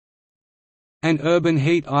An urban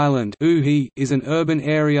heat island is an urban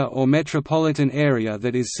area or metropolitan area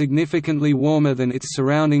that is significantly warmer than its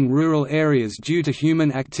surrounding rural areas due to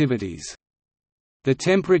human activities. The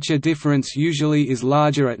temperature difference usually is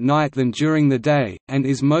larger at night than during the day, and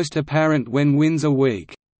is most apparent when winds are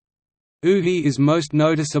weak. UHI is most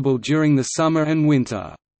noticeable during the summer and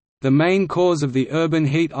winter. The main cause of the urban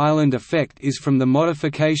heat island effect is from the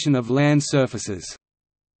modification of land surfaces.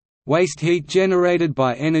 Waste heat generated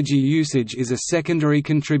by energy usage is a secondary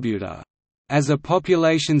contributor. As a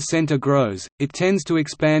population center grows, it tends to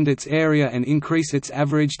expand its area and increase its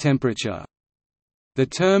average temperature. The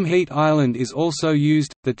term heat island is also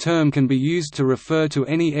used. The term can be used to refer to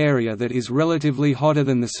any area that is relatively hotter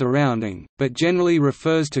than the surrounding, but generally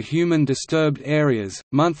refers to human disturbed areas.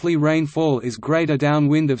 Monthly rainfall is greater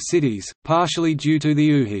downwind of cities, partially due to the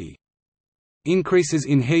UHI. Increases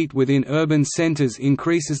in heat within urban centers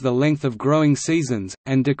increases the length of growing seasons,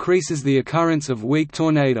 and decreases the occurrence of weak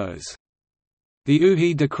tornadoes. The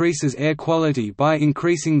UHI decreases air quality by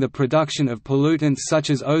increasing the production of pollutants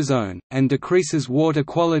such as ozone, and decreases water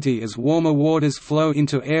quality as warmer waters flow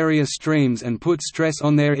into area streams and put stress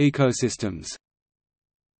on their ecosystems.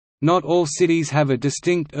 Not all cities have a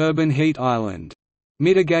distinct urban heat island.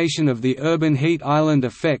 Mitigation of the urban heat island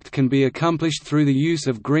effect can be accomplished through the use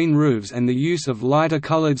of green roofs and the use of lighter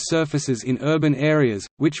colored surfaces in urban areas,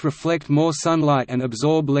 which reflect more sunlight and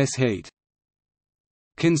absorb less heat.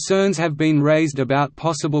 Concerns have been raised about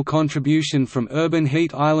possible contribution from urban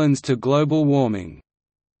heat islands to global warming.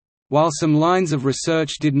 While some lines of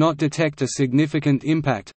research did not detect a significant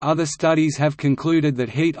impact, other studies have concluded that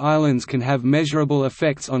heat islands can have measurable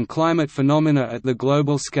effects on climate phenomena at the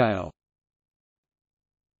global scale.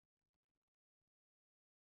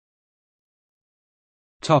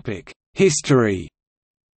 History.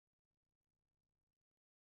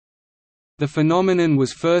 The phenomenon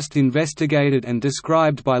was first investigated and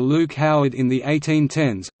described by Luke Howard in the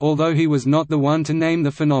 1810s, although he was not the one to name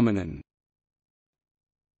the phenomenon.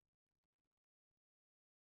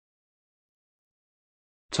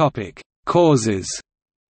 Causes.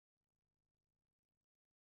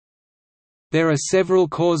 There are several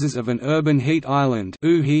causes of an urban heat island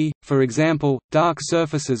UHI. For example, dark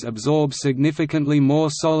surfaces absorb significantly more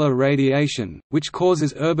solar radiation, which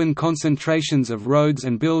causes urban concentrations of roads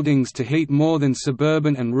and buildings to heat more than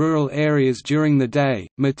suburban and rural areas during the day.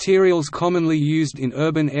 Materials commonly used in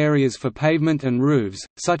urban areas for pavement and roofs,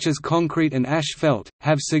 such as concrete and asphalt,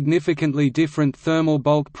 have significantly different thermal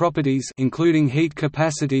bulk properties, including heat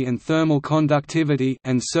capacity and thermal conductivity,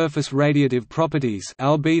 and surface radiative properties,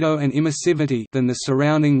 albedo and emissivity, than the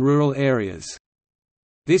surrounding rural areas.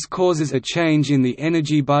 This causes a change in the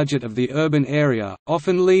energy budget of the urban area,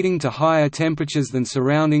 often leading to higher temperatures than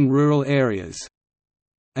surrounding rural areas.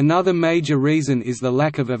 Another major reason is the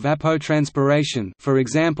lack of evapotranspiration, for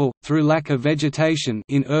example, through lack of vegetation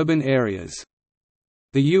in urban areas.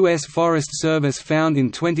 The U.S. Forest Service found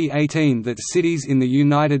in 2018 that cities in the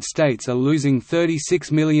United States are losing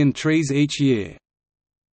 36 million trees each year.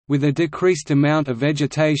 With a decreased amount of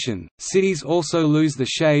vegetation, cities also lose the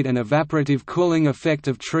shade and evaporative cooling effect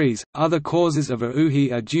of trees. Other causes of a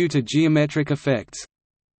UHI are due to geometric effects.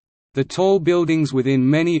 The tall buildings within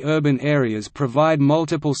many urban areas provide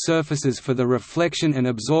multiple surfaces for the reflection and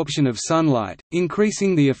absorption of sunlight,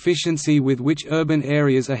 increasing the efficiency with which urban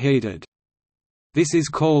areas are heated. This is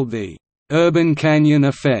called the urban canyon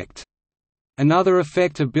effect. Another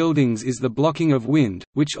effect of buildings is the blocking of wind,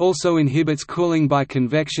 which also inhibits cooling by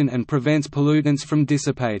convection and prevents pollutants from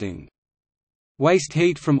dissipating. Waste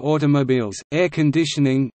heat from automobiles, air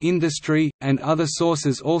conditioning, industry, and other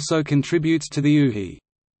sources also contributes to the UHI.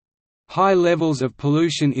 High levels of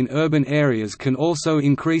pollution in urban areas can also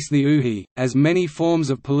increase the UHI, as many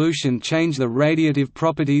forms of pollution change the radiative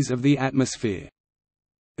properties of the atmosphere.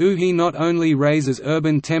 UHI not only raises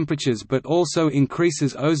urban temperatures but also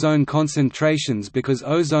increases ozone concentrations because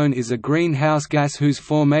ozone is a greenhouse gas whose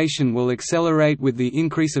formation will accelerate with the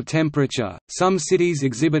increase of temperature. Some cities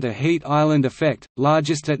exhibit a heat island effect,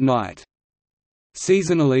 largest at night.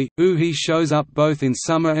 Seasonally, UHI shows up both in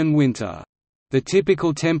summer and winter. The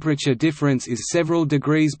typical temperature difference is several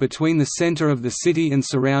degrees between the center of the city and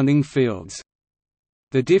surrounding fields.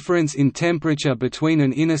 The difference in temperature between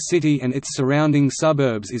an inner city and its surrounding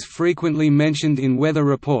suburbs is frequently mentioned in weather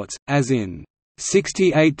reports, as in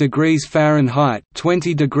 68 degrees Fahrenheit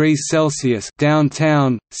 20 degrees Celsius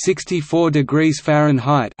downtown, 64 degrees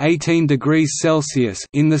Fahrenheit 18 degrees Celsius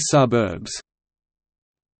in the suburbs.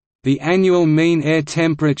 The annual mean air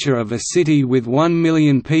temperature of a city with 1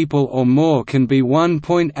 million people or more can be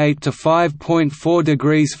 1.8 to 5.4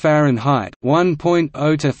 degrees Fahrenheit,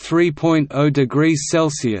 1.0 to 3.0 degrees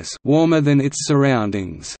Celsius warmer than its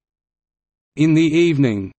surroundings. In the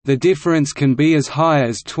evening, the difference can be as high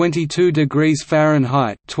as 22 degrees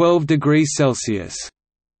Fahrenheit, 12 degrees Celsius.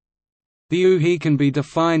 The UHI can be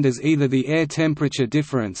defined as either the air temperature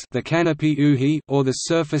difference, the canopy UHI, or the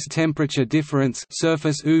surface temperature difference,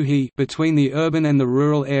 surface UHI, between the urban and the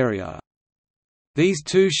rural area. These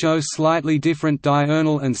two show slightly different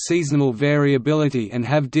diurnal and seasonal variability and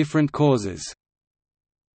have different causes.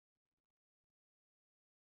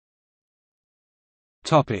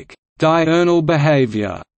 Topic: Diurnal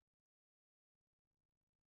behavior.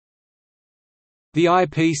 The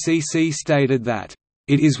IPCC stated that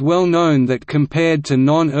it is well known that compared to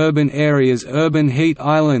non-urban areas, urban heat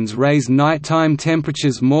islands raise nighttime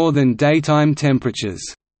temperatures more than daytime temperatures.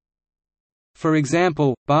 For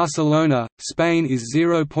example, Barcelona, Spain is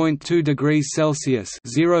 0.2 degrees Celsius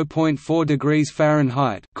 (0.4 degrees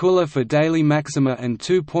Fahrenheit) cooler for daily maxima and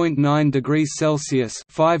 2.9 degrees Celsius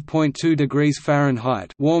 (5.2 degrees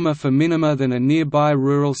Fahrenheit) warmer for minima than a nearby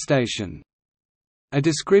rural station. A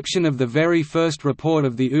description of the very first report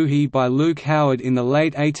of the UHI by Luke Howard in the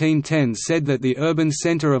late 1810s said that the urban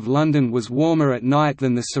centre of London was warmer at night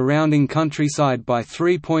than the surrounding countryside by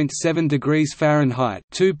 3.7 degrees Fahrenheit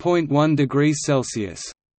 (2.1 degrees Celsius).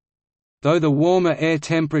 Though the warmer air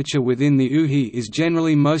temperature within the UHI is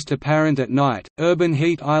generally most apparent at night, urban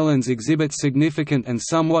heat islands exhibit significant and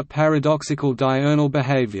somewhat paradoxical diurnal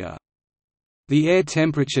behaviour. The air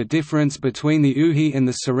temperature difference between the UHI and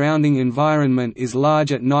the surrounding environment is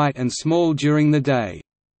large at night and small during the day.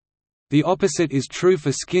 The opposite is true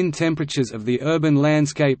for skin temperatures of the urban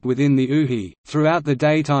landscape within the UHI. Throughout the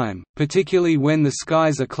daytime, particularly when the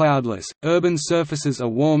skies are cloudless, urban surfaces are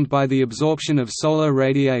warmed by the absorption of solar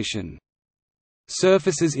radiation.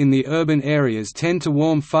 Surfaces in the urban areas tend to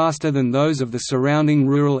warm faster than those of the surrounding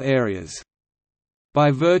rural areas.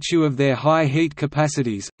 By virtue of their high heat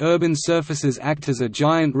capacities, urban surfaces act as a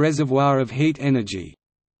giant reservoir of heat energy.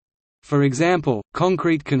 For example,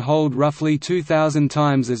 concrete can hold roughly 2,000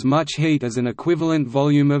 times as much heat as an equivalent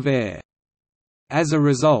volume of air. As a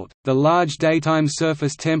result, the large daytime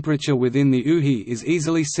surface temperature within the UHI is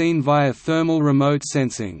easily seen via thermal remote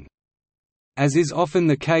sensing. As is often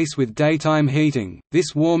the case with daytime heating,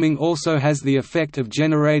 this warming also has the effect of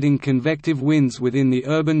generating convective winds within the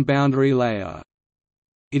urban boundary layer.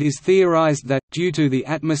 It is theorized that, due to the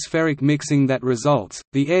atmospheric mixing that results,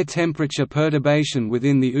 the air temperature perturbation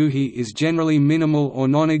within the UHI is generally minimal or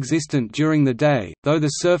non-existent during the day, though the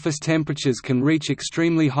surface temperatures can reach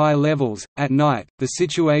extremely high levels. At night, the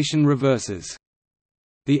situation reverses.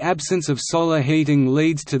 The absence of solar heating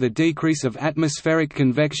leads to the decrease of atmospheric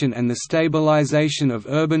convection and the stabilization of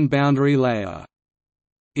urban boundary layer.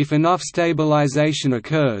 If enough stabilization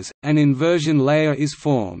occurs, an inversion layer is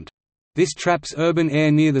formed. This traps urban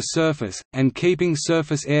air near the surface, and keeping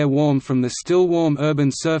surface air warm from the still warm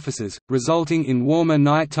urban surfaces, resulting in warmer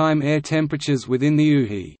nighttime air temperatures within the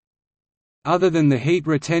UHI. Other than the heat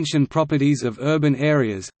retention properties of urban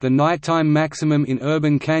areas, the nighttime maximum in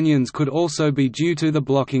urban canyons could also be due to the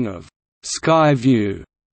blocking of sky view.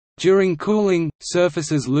 During cooling,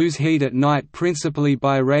 surfaces lose heat at night principally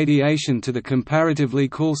by radiation to the comparatively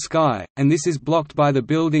cool sky, and this is blocked by the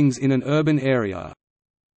buildings in an urban area.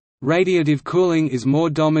 Radiative cooling is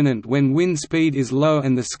more dominant when wind speed is low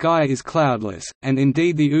and the sky is cloudless, and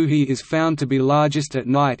indeed the UHI is found to be largest at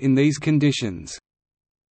night in these conditions.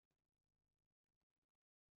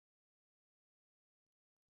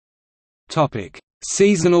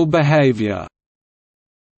 Seasonal behavior.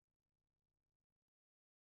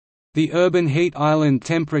 The urban heat island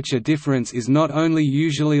temperature difference is not only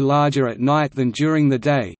usually larger at night than during the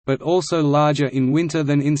day, but also larger in winter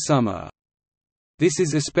than in summer. This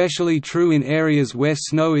is especially true in areas where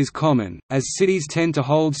snow is common, as cities tend to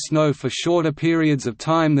hold snow for shorter periods of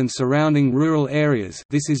time than surrounding rural areas.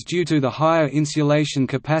 This is due to the higher insulation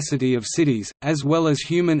capacity of cities, as well as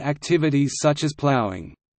human activities such as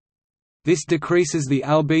plowing. This decreases the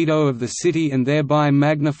albedo of the city and thereby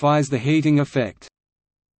magnifies the heating effect.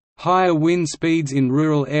 Higher wind speeds in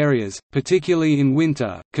rural areas, particularly in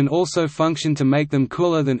winter, can also function to make them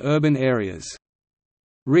cooler than urban areas.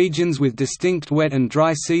 Regions with distinct wet and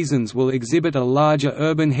dry seasons will exhibit a larger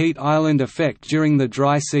urban heat island effect during the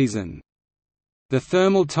dry season. The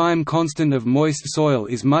thermal time constant of moist soil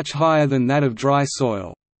is much higher than that of dry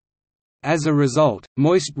soil. As a result,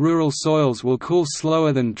 moist rural soils will cool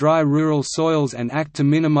slower than dry rural soils and act to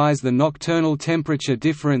minimize the nocturnal temperature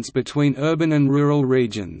difference between urban and rural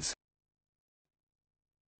regions.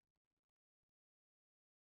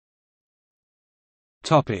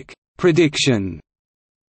 Prediction.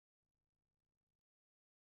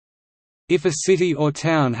 If a city or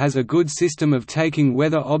town has a good system of taking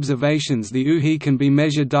weather observations, the UHI can be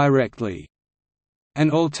measured directly. An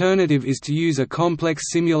alternative is to use a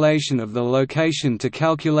complex simulation of the location to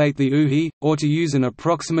calculate the UHI, or to use an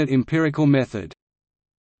approximate empirical method.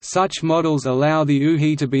 Such models allow the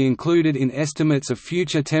UHI to be included in estimates of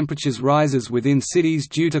future temperatures rises within cities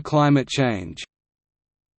due to climate change.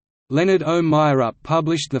 Leonard O. Myrup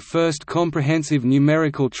published the first comprehensive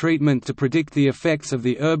numerical treatment to predict the effects of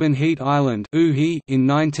the urban heat island in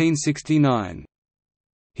 1969.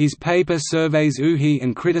 His paper surveys UHI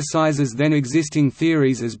and criticizes then existing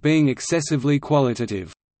theories as being excessively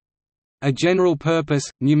qualitative. A general-purpose,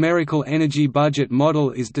 numerical energy budget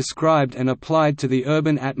model is described and applied to the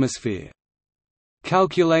urban atmosphere.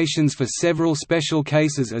 Calculations for several special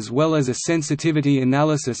cases as well as a sensitivity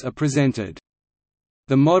analysis are presented.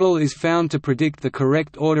 The model is found to predict the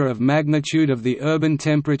correct order of magnitude of the urban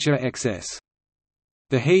temperature excess.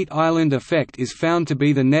 The heat island effect is found to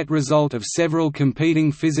be the net result of several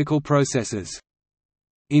competing physical processes.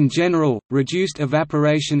 In general, reduced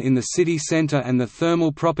evaporation in the city center and the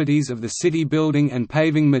thermal properties of the city building and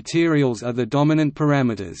paving materials are the dominant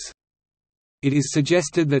parameters. It is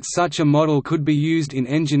suggested that such a model could be used in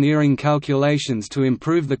engineering calculations to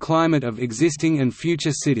improve the climate of existing and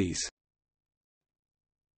future cities.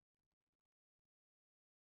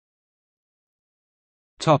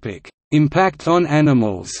 Impact on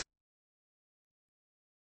animals.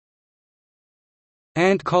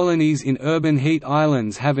 Ant colonies in urban heat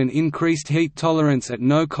islands have an increased heat tolerance at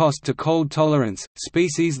no cost to cold tolerance.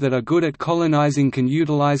 Species that are good at colonizing can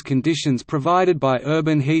utilize conditions provided by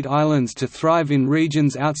urban heat islands to thrive in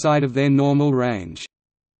regions outside of their normal range.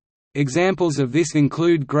 Examples of this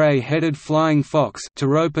include gray-headed flying fox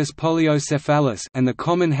Pteropus poliocephalus and the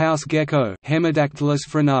common house gecko Hemidactylus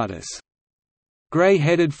frenatus.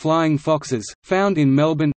 Grey-headed flying foxes, found in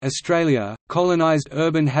Melbourne, Australia, colonised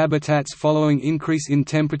urban habitats following increase in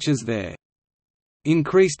temperatures there.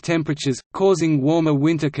 Increased temperatures, causing warmer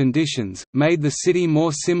winter conditions, made the city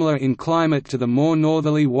more similar in climate to the more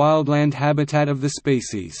northerly wildland habitat of the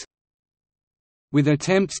species. With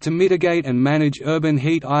attempts to mitigate and manage urban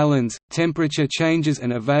heat islands, temperature changes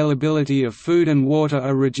and availability of food and water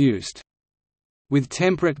are reduced. With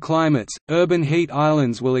temperate climates, urban heat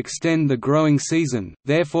islands will extend the growing season,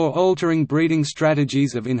 therefore altering breeding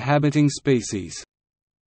strategies of inhabiting species.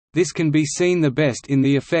 This can be seen the best in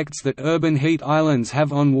the effects that urban heat islands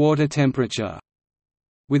have on water temperature.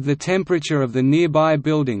 With the temperature of the nearby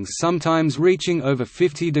buildings sometimes reaching over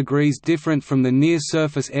 50 degrees different from the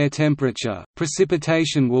near-surface air temperature,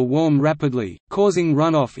 precipitation will warm rapidly, causing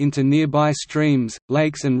runoff into nearby streams,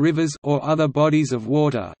 lakes and rivers or other bodies of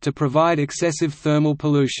water to provide excessive thermal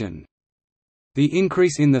pollution. The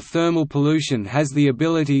increase in the thermal pollution has the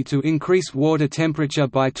ability to increase water temperature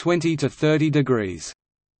by 20 to 30 degrees.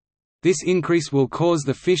 This increase will cause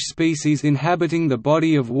the fish species inhabiting the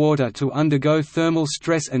body of water to undergo thermal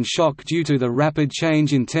stress and shock due to the rapid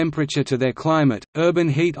change in temperature to their climate. Urban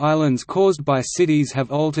heat islands caused by cities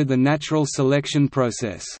have altered the natural selection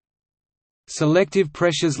process. Selective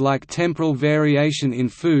pressures like temporal variation in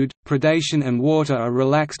food, predation and water are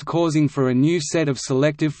relaxed, causing for a new set of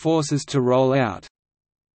selective forces to roll out.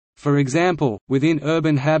 For example, within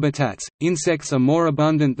urban habitats, insects are more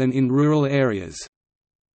abundant than in rural areas.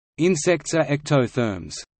 Insects are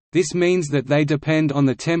ectotherms. This means that they depend on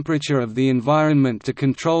the temperature of the environment to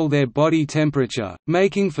control their body temperature,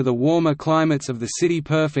 making for the warmer climates of the city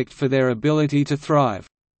perfect for their ability to thrive.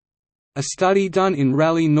 A study done in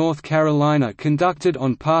Raleigh, North Carolina conducted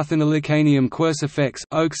on Parthenolecanium quercifex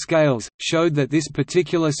oak scales, showed that this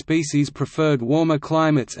particular species preferred warmer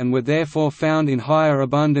climates and were therefore found in higher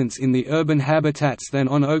abundance in the urban habitats than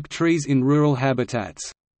on oak trees in rural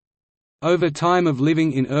habitats. Over time of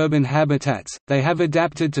living in urban habitats, they have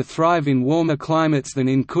adapted to thrive in warmer climates than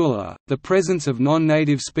in cooler. The presence of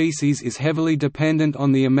non-native species is heavily dependent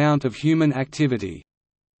on the amount of human activity.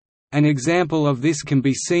 An example of this can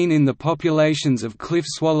be seen in the populations of cliff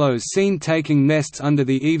swallows seen taking nests under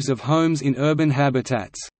the eaves of homes in urban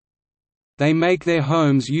habitats. They make their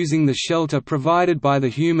homes using the shelter provided by the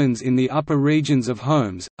humans in the upper regions of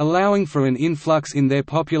homes, allowing for an influx in their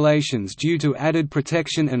populations due to added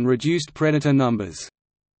protection and reduced predator numbers.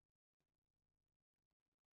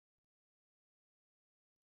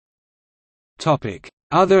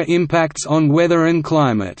 Other impacts on weather and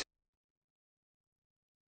climate.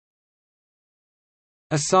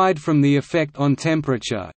 Aside from the effect on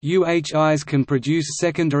temperature, UHIs can produce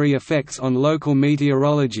secondary effects on local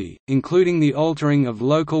meteorology, including the altering of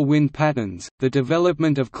local wind patterns, the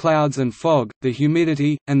development of clouds and fog, the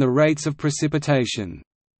humidity, and the rates of precipitation.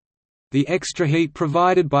 The extra heat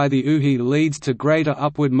provided by the UHI leads to greater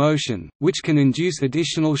upward motion, which can induce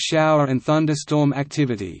additional shower and thunderstorm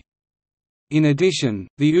activity. In addition,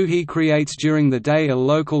 the UHI creates during the day a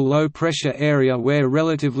local low-pressure area where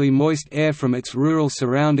relatively moist air from its rural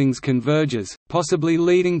surroundings converges, possibly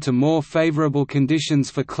leading to more favorable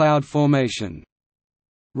conditions for cloud formation.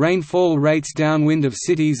 Rainfall rates downwind of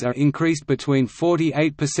cities are increased between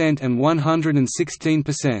 48% and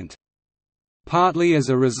 116%. Partly as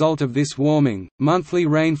a result of this warming, monthly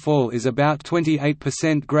rainfall is about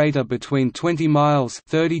 28% greater between 20 miles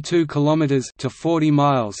 (32 kilometers) to 40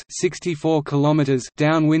 miles (64 kilometers)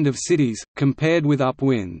 downwind of cities, compared with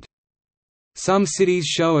upwind. Some cities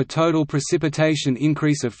show a total precipitation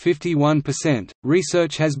increase of 51%.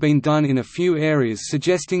 Research has been done in a few areas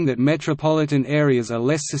suggesting that metropolitan areas are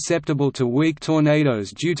less susceptible to weak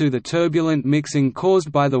tornadoes due to the turbulent mixing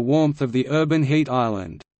caused by the warmth of the urban heat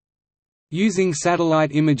island. Using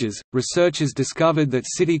satellite images, researchers discovered that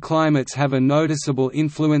city climates have a noticeable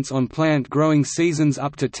influence on plant growing seasons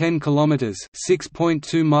up to 10 kilometers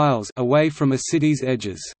 (6.2 miles) away from a city's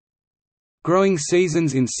edges. Growing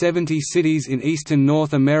seasons in 70 cities in eastern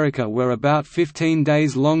North America were about 15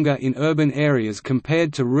 days longer in urban areas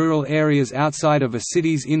compared to rural areas outside of a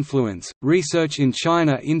city's influence. Research in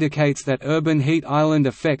China indicates that urban heat island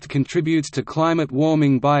effect contributes to climate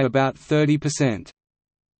warming by about 30%.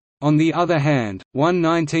 On the other hand, one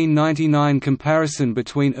 1999 comparison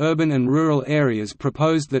between urban and rural areas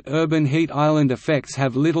proposed that urban heat island effects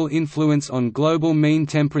have little influence on global mean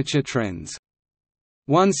temperature trends.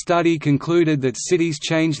 One study concluded that cities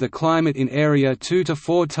change the climate in area 2 to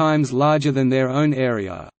 4 times larger than their own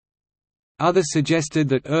area. Others suggested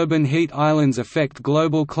that urban heat islands affect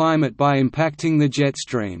global climate by impacting the jet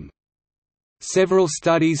stream. Several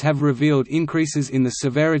studies have revealed increases in the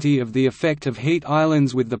severity of the effect of heat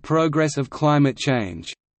islands with the progress of climate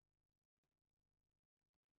change.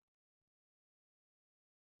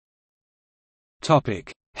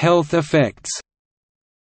 Health effects.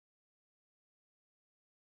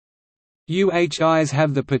 UHIs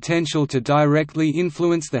have the potential to directly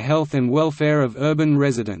influence the health and welfare of urban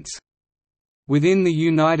residents. Within the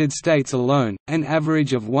United States alone, an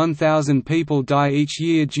average of 1,000 people die each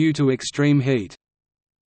year due to extreme heat.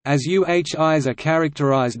 As UHIs are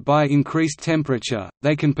characterized by increased temperature,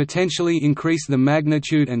 they can potentially increase the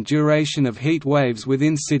magnitude and duration of heat waves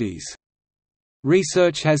within cities.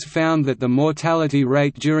 Research has found that the mortality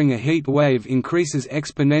rate during a heat wave increases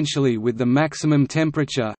exponentially with the maximum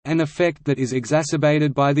temperature, an effect that is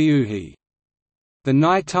exacerbated by the UHI. The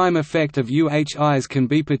nighttime effect of UHIs can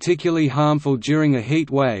be particularly harmful during a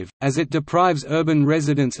heat wave, as it deprives urban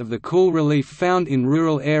residents of the cool relief found in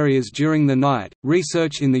rural areas during the night.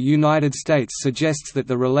 Research in the United States suggests that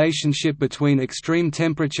the relationship between extreme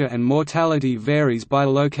temperature and mortality varies by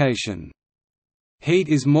location. Heat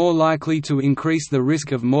is more likely to increase the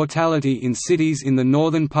risk of mortality in cities in the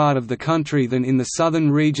northern part of the country than in the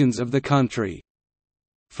southern regions of the country.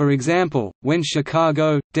 For example, when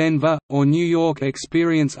Chicago, Denver, or New York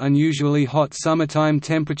experience unusually hot summertime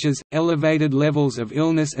temperatures, elevated levels of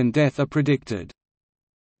illness and death are predicted.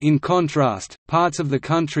 In contrast, parts of the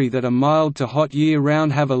country that are mild to hot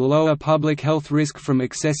year-round have a lower public health risk from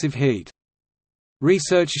excessive heat.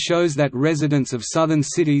 Research shows that residents of southern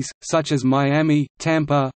cities, such as Miami,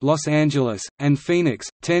 Tampa, Los Angeles, and Phoenix,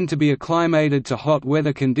 tend to be acclimated to hot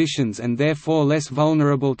weather conditions and therefore less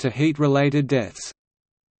vulnerable to heat-related deaths.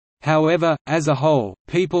 However, as a whole,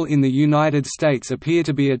 people in the United States appear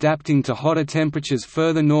to be adapting to hotter temperatures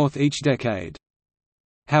further north each decade.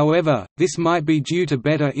 However, this might be due to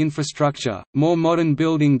better infrastructure, more modern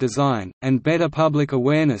building design, and better public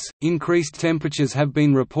awareness. Increased temperatures have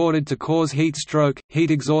been reported to cause heat stroke,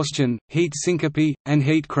 heat exhaustion, heat syncope, and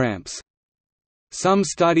heat cramps. Some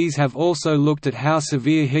studies have also looked at how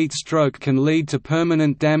severe heat stroke can lead to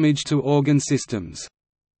permanent damage to organ systems.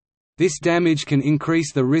 This damage can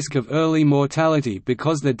increase the risk of early mortality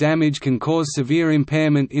because the damage can cause severe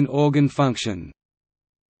impairment in organ function.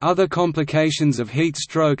 Other complications of heat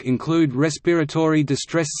stroke include respiratory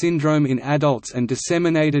distress syndrome in adults and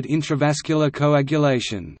disseminated intravascular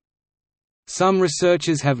coagulation. Some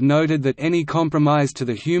researchers have noted that any compromise to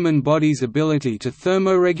the human body's ability to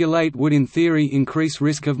thermoregulate would in theory increase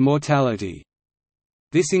risk of mortality.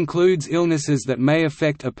 This includes illnesses that may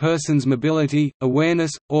affect a person's mobility,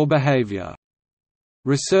 awareness, or behavior.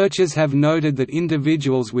 Researchers have noted that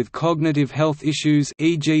individuals with cognitive health issues,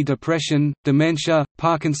 e.g. depression, dementia,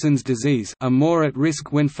 Parkinson's disease, are more at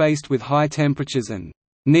risk when faced with high temperatures and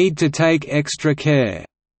need to take extra care,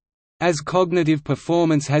 as cognitive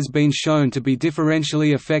performance has been shown to be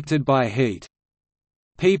differentially affected by heat.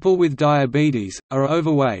 People with diabetes, are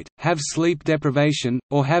overweight, have sleep deprivation,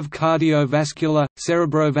 or have cardiovascular,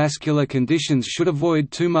 cerebrovascular conditions should avoid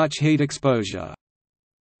too much heat exposure.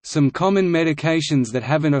 Some common medications that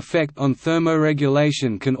have an effect on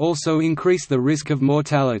thermoregulation can also increase the risk of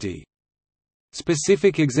mortality.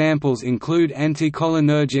 Specific examples include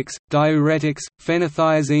anticholinergics, diuretics,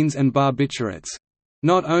 phenothiazines and barbiturates.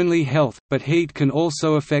 Not only health, but heat can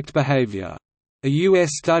also affect behavior. A U.S.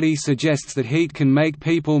 study suggests that heat can make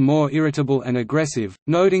people more irritable and aggressive,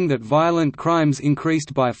 noting that violent crimes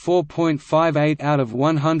increased by 4.58 out of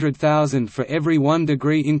 100,000 for every 1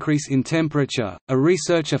 degree increase in temperature. A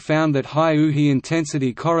researcher found that high UV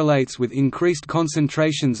intensity correlates with increased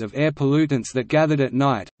concentrations of air pollutants that gathered at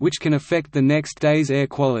night, which can affect the next day's air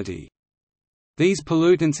quality. These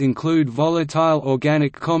pollutants include volatile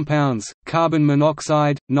organic compounds, carbon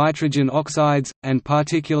monoxide, nitrogen oxides, and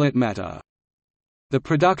particulate matter. The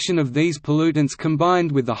production of these pollutants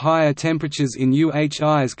combined with the higher temperatures in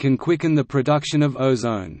UHIs can quicken the production of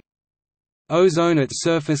ozone. Ozone at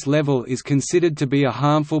surface level is considered to be a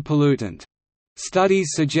harmful pollutant.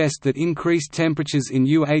 Studies suggest that increased temperatures in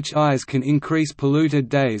UHIs can increase polluted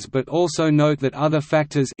days, but also note that other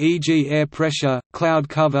factors, e.g. air pressure, cloud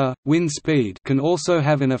cover, wind speed, can also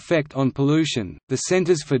have an effect on pollution. The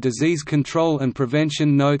Centers for Disease Control and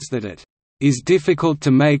Prevention notes that it is difficult to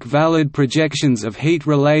make valid projections of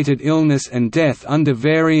heat-related illness and death under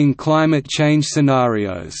varying climate change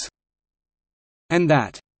scenarios, and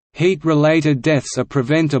that heat-related deaths are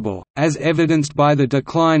preventable, as evidenced by the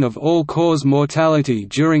decline of all-cause mortality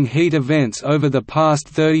during heat events over the past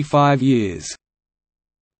 35 years.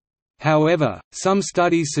 However, some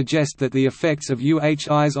studies suggest that the effects of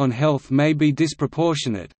UHIs on health may be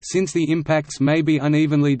disproportionate, since the impacts may be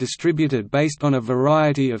unevenly distributed based on a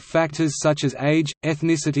variety of factors such as age,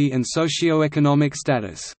 ethnicity and socioeconomic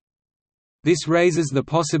status. This raises the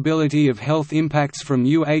possibility of health impacts from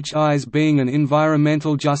UHIs being an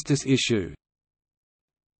environmental justice issue.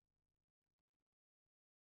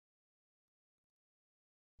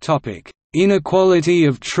 Inequality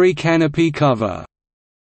of tree canopy cover.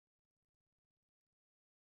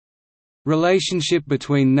 Relationship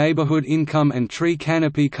between neighborhood income and tree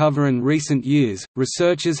canopy cover. In recent years,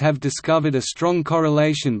 researchers have discovered a strong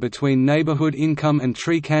correlation between neighborhood income and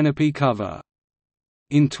tree canopy cover.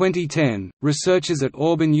 In 2010, researchers at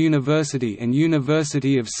Auburn University and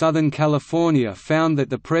University of Southern California found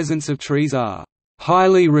that the presence of trees are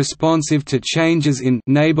highly responsive to changes in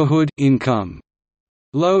neighborhood income.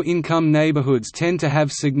 Low-income neighborhoods tend to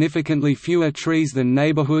have significantly fewer trees than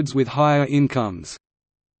neighborhoods with higher incomes.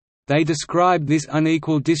 They described this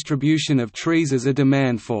unequal distribution of trees as a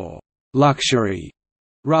demand for luxury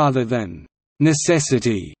rather than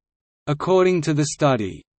necessity. According to the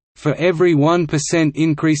study, for every 1%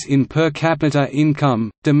 increase in per capita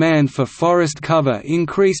income, demand for forest cover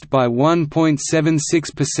increased by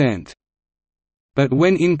 1.76%. But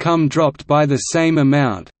when income dropped by the same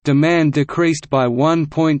amount, demand decreased by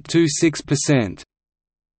 1.26%.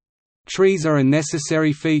 Trees are a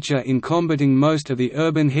necessary feature in combating most of the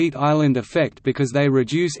urban heat island effect because they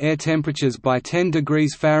reduce air temperatures by 10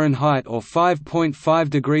 degrees Fahrenheit or 5.5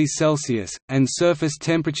 degrees Celsius, and surface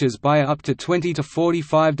temperatures by up to 20 to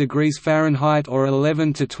 45 degrees Fahrenheit or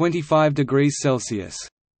 11 to 25 degrees Celsius.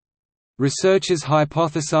 Researchers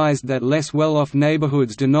hypothesized that less well-off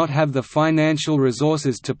neighborhoods do not have the financial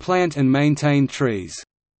resources to plant and maintain trees.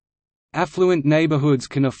 Affluent neighborhoods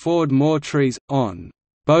can afford more trees, on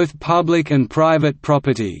both public and private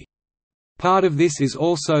property. Part of this is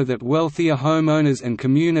also that wealthier homeowners and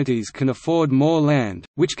communities can afford more land,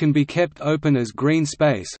 which can be kept open as green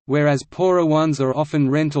space, whereas poorer ones are often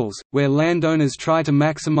rentals, where landowners try to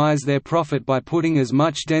maximize their profit by putting as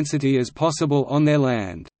much density as possible on their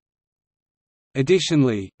land.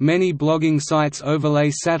 Additionally, many blogging sites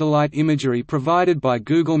overlay satellite imagery provided by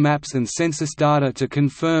Google Maps and census data to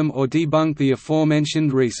confirm or debunk the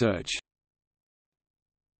aforementioned research.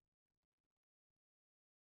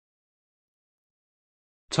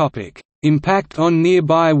 Impact on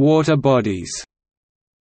nearby water bodies.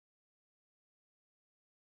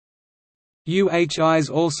 UHIs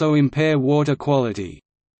also impair water quality.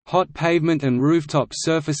 Hot pavement and rooftop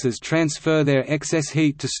surfaces transfer their excess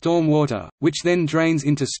heat to stormwater, which then drains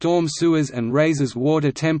into storm sewers and raises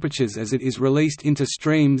water temperatures as it is released into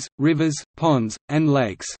streams, rivers, ponds, and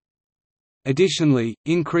lakes. Additionally,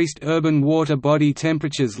 increased urban water body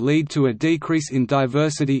temperatures lead to a decrease in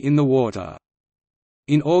diversity in the water.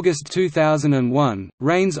 In August 2001,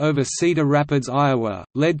 rains over Cedar Rapids, Iowa,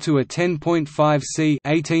 led to a 10.5 c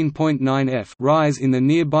 (18.9 f) rise in the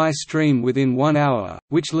nearby stream within 1 hour,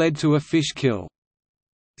 which led to a fish kill.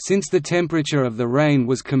 Since the temperature of the rain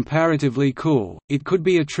was comparatively cool, it could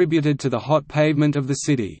be attributed to the hot pavement of the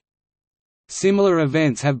city. Similar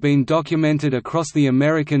events have been documented across the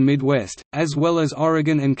American Midwest, as well as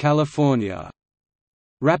Oregon and California.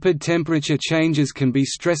 Rapid temperature changes can be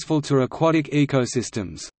stressful to aquatic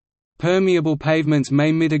ecosystems. Permeable pavements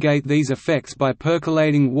may mitigate these effects by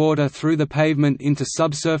percolating water through the pavement into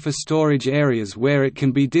subsurface storage areas where it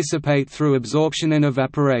can be dissipate through absorption and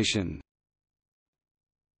evaporation.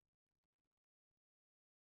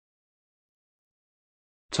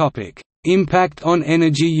 Impact on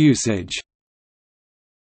energy usage.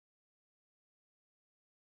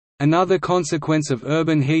 Another consequence of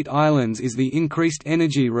urban heat islands is the increased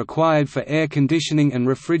energy required for air conditioning and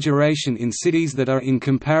refrigeration in cities that are in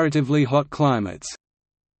comparatively hot climates.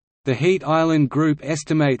 The Heat Island Group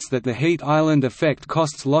estimates that the heat island effect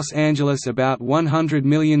costs Los Angeles about $100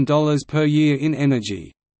 million per year in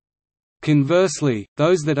energy. Conversely,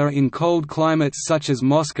 those that are in cold climates such as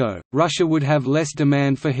Moscow, Russia would have less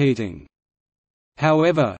demand for heating.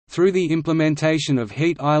 However, through the implementation of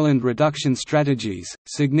heat island reduction strategies,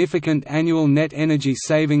 significant annual net energy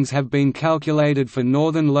savings have been calculated for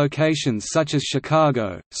northern locations such as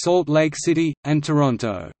Chicago, Salt Lake City, and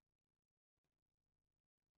Toronto.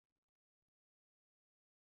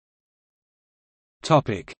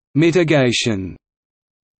 Mitigation.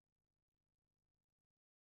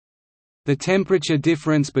 The temperature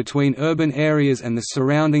difference between urban areas and the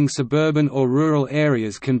surrounding suburban or rural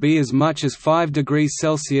areas can be as much as 5 degrees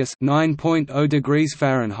Celsius (9.0 degrees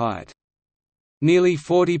Fahrenheit). Nearly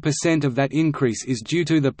 40% of that increase is due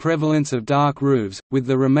to the prevalence of dark roofs, with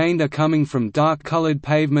the remainder coming from dark-colored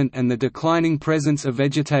pavement and the declining presence of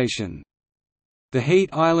vegetation. The heat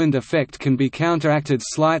island effect can be counteracted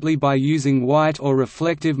slightly by using white or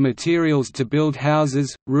reflective materials to build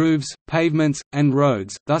houses, roofs, pavements, and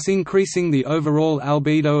roads, thus increasing the overall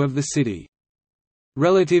albedo of the city.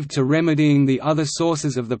 Relative to remedying the other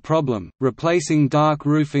sources of the problem, replacing dark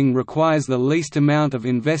roofing requires the least amount of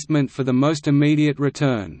investment for the most immediate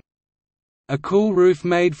return. A cool roof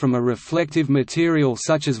made from a reflective material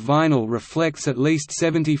such as vinyl reflects at least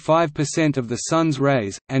 75% of the sun's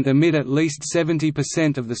rays, and emit at least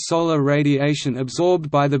 70% of the solar radiation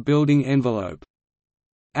absorbed by the building envelope.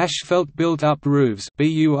 Asphalt built-up roofs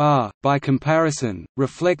 (BUR), by comparison,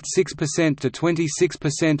 reflect 6% to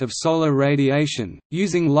 26% of solar radiation.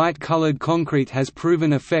 Using light-colored concrete has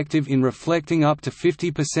proven effective in reflecting up to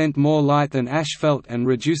 50% more light than asphalt and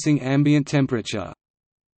reducing ambient temperature.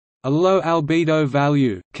 A low albedo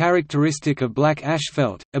value, characteristic of black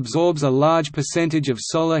asphalt, absorbs a large percentage of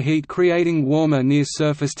solar heat, creating warmer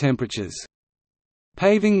near-surface temperatures.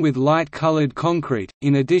 Paving with light-colored concrete,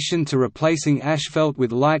 in addition to replacing asphalt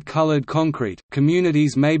with light-colored concrete,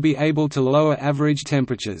 communities may be able to lower average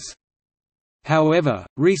temperatures. However,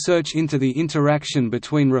 research into the interaction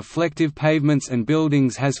between reflective pavements and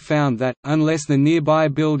buildings has found that, unless the nearby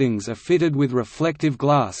buildings are fitted with reflective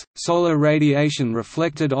glass, solar radiation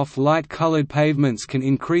reflected off light-colored pavements can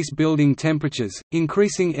increase building temperatures,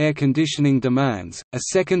 increasing air conditioning demands. A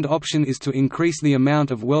second option is to increase the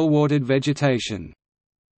amount of well-watered vegetation.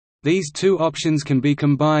 These two options can be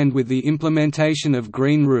combined with the implementation of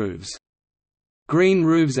green roofs. Green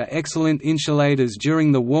roofs are excellent insulators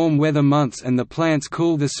during the warm weather months, and the plants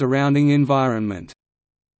cool the surrounding environment.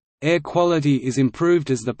 Air quality is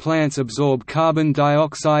improved as the plants absorb carbon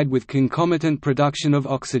dioxide with concomitant production of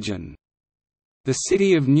oxygen. The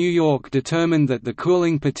City of New York determined that the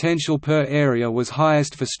cooling potential per area was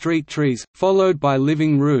highest for street trees, followed by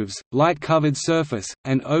living roofs, light-covered surface,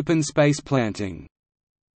 and open space planting.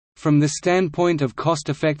 From the standpoint of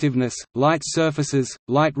cost-effectiveness, light surfaces,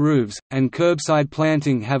 light roofs, and curbside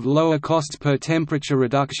planting have lower costs per temperature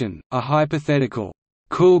reduction. A hypothetical,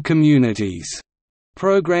 "cool communities"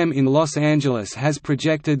 program in Los Angeles has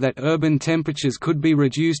projected that urban temperatures could be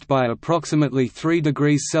reduced by approximately 3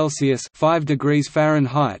 degrees Celsius (5 degrees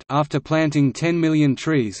Fahrenheit) after planting 10 million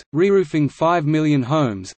trees, re-roofing 5 million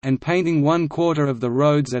homes, and painting 1/4 of the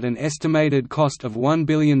roads at an estimated cost of $1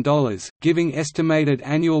 billion, giving estimated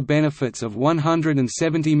annual benefits of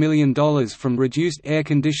 $170 million from reduced air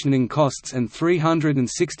conditioning costs and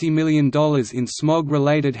 $360 million in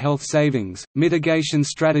smog-related health savings. Mitigation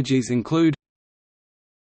strategies include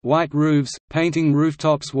white roofs. Painting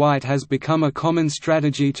rooftops white has become a common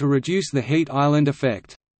strategy to reduce the heat island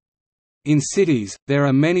effect. In cities, there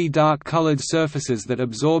are many dark-colored surfaces that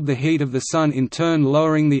absorb the heat of the sun, in turn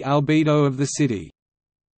lowering the albedo of the city.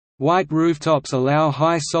 White rooftops allow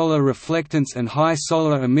high solar reflectance and high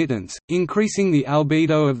solar emittance, increasing the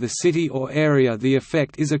albedo of the city or area the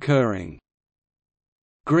effect is occurring.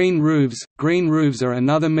 Green roofs are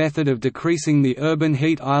another method of decreasing the urban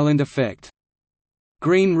heat island effect.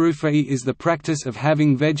 Green roofing is the practice of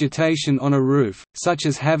having vegetation on a roof, such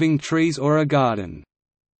as having trees or a garden.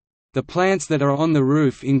 The plants that are on the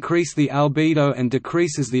roof increase the albedo and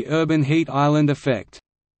decreases the urban heat island effect.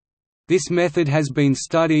 This method has been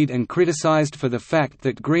studied and criticized for the fact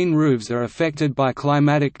that green roofs are affected by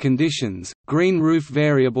climatic conditions. Green roof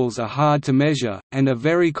variables are hard to measure, and are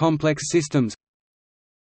very complex systems.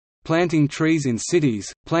 Planting trees in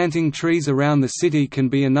cities. Planting trees around the city can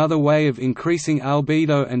be another way of increasing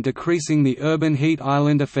albedo and decreasing the urban heat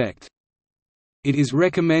island effect. It is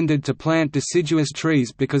recommended to plant deciduous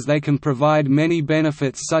trees because they can provide many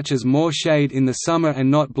benefits such as more shade in the summer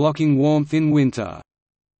and not blocking warmth in winter.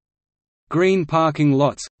 Green parking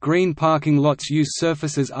lots. Green parking lots use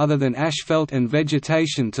surfaces other than asphalt and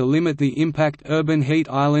vegetation to limit the impact urban heat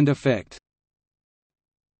island effect.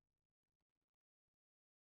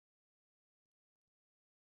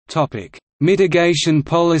 Mitigation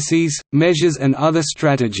policies, measures and other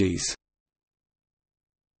strategies.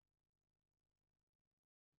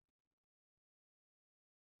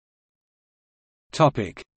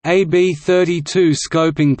 AB 32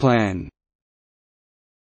 Scoping Plan.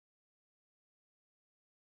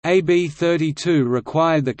 AB 32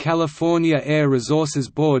 required the California Air Resources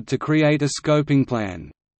Board to create a scoping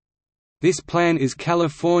plan. This plan is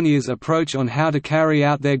California's approach on how to carry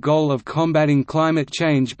out their goal of combating climate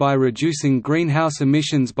change by reducing greenhouse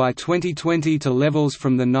emissions by 2020 to levels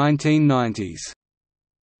from the 1990s.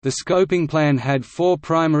 The scoping plan had 4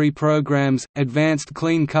 primary programs: Advanced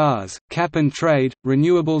Clean Cars, Cap and Trade,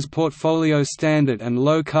 Renewables Portfolio Standard and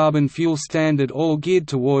Low Carbon Fuel Standard, all geared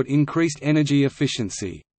toward increased energy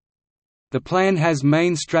efficiency. The plan has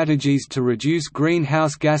main strategies to reduce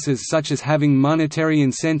greenhouse gases such as having monetary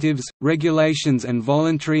incentives, regulations and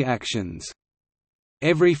voluntary actions.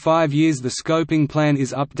 Every 5 years the scoping plan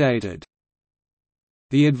is updated.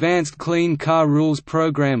 The Advanced Clean Car Rules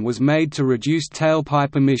program was made to reduce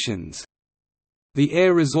tailpipe emissions. The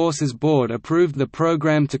Air Resources Board approved the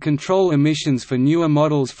program to control emissions for newer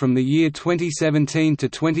models from the year 2017 to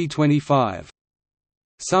 2025.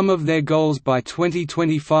 Some of their goals by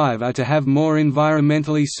 2025 are to have more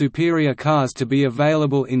environmentally superior cars to be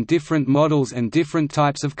available in different models and different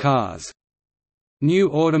types of cars. New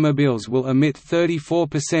automobiles will emit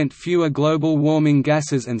 34% fewer global warming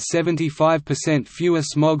gases and 75% fewer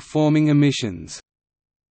smog-forming emissions.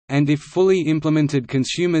 And if fully implemented,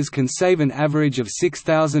 consumers can save an average of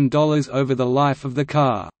 $6,000 over the life of the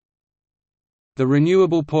car. The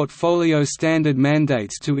Renewable Portfolio Standard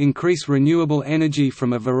mandates to increase renewable energy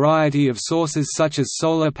from a variety of sources such as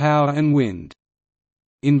solar power and wind.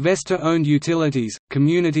 Investor-owned utilities,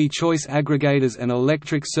 community choice aggregators and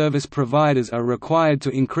electric service providers are required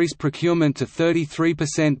to increase procurement to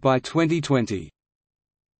 33% by 2020.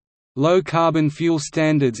 Low Carbon Fuel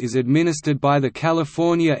Standards is administered by the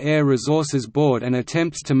California Air Resources Board and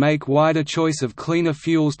attempts to make wider choice of cleaner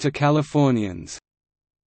fuels to Californians.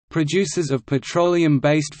 Producers of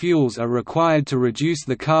petroleum-based fuels are required to reduce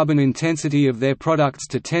the carbon intensity of their products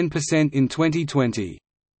to 10% in 2020.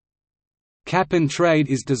 Cap and Trade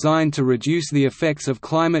is designed to reduce the effects of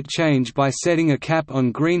climate change by setting a cap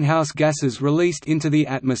on greenhouse gases released into the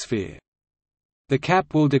atmosphere. The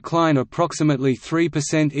cap will decline approximately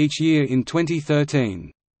 3% each year in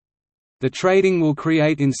 2013. The trading will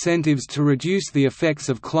create incentives to reduce the effects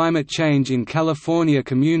of climate change in California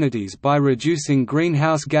communities by reducing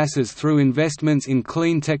greenhouse gases through investments in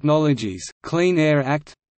clean technologies. Clean Air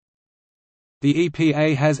Act. The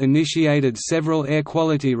EPA has initiated several air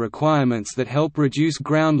quality requirements that help reduce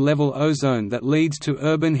ground-level ozone that leads to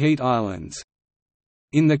urban heat islands.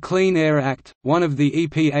 In the Clean Air Act, one of the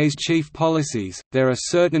EPA's chief policies, there are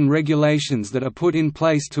certain regulations that are put in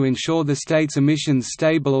place to ensure the state's emissions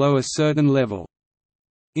stay below a certain level.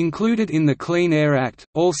 Included in the Clean Air Act,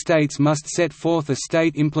 all states must set forth a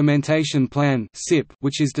State Implementation Plan (SIP),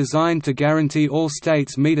 which is designed to guarantee all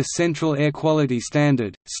states meet a central air quality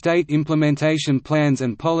standard. State implementation plans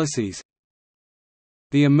and policies.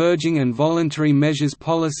 The Emerging and Voluntary Measures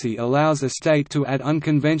policy allows a state to add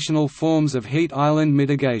unconventional forms of heat island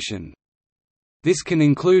mitigation. This can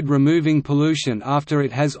include removing pollution after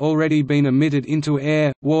it has already been emitted into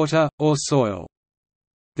air, water, or soil.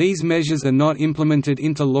 These measures are not implemented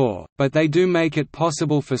into law, but they do make it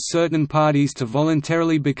possible for certain parties to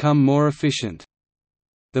voluntarily become more efficient.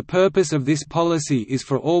 The purpose of this policy is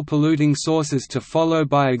for all polluting sources to follow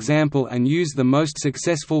by example and use the most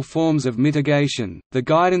successful forms of mitigation. The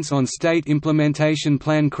guidance on state implementation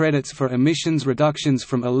plan credits for emissions reductions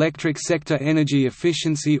from electric sector energy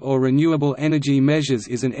efficiency or renewable energy measures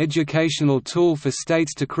is an educational tool for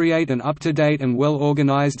states to create an up-to-date and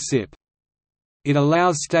well-organized SIP. It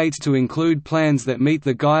allows states to include plans that meet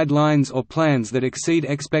the guidelines or plans that exceed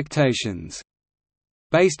expectations.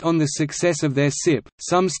 Based on the success of their SIP,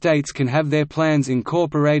 some states can have their plans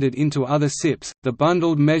incorporated into other SIPs. The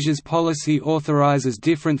Bundled Measures Policy authorizes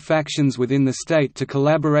different factions within the state to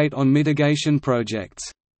collaborate on mitigation projects.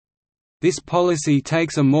 This policy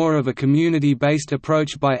takes a more of a community-based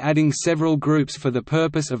approach by adding several groups for the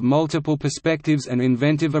purpose of multiple perspectives and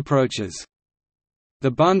inventive approaches.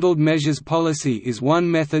 The Bundled Measures Policy is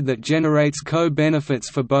one method that generates co-benefits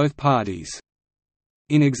for both parties.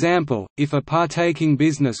 In example, if a partaking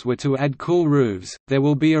business were to add cool roofs, there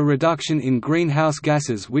will be a reduction in greenhouse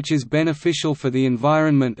gases which is beneficial for the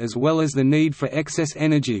environment as well as the need for excess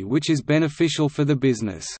energy which is beneficial for the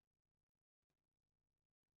business.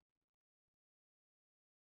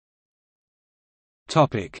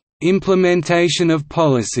 Implementation of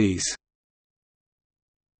policies.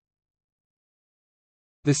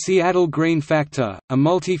 The Seattle Green Factor, a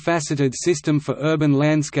multifaceted system for urban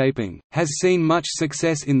landscaping, has seen much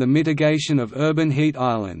success in the mitigation of urban heat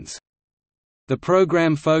islands. The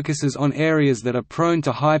program focuses on areas that are prone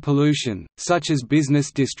to high pollution, such as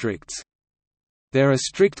business districts. There are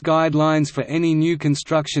strict guidelines for any new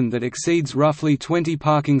construction that exceeds roughly 20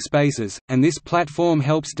 parking spaces, and this platform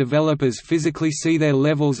helps developers physically see their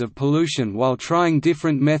levels of pollution while trying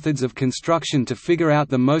different methods of construction to figure out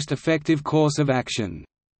the most effective course of action.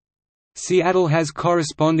 Seattle has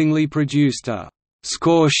correspondingly produced a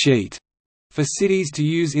 «score sheet» for cities to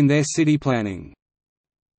use in their city planning.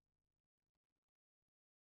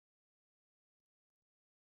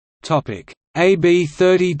 AB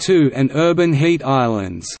 32 and urban heat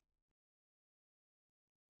islands.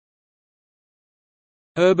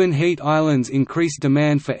 Urban heat islands increase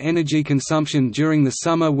demand for energy consumption during the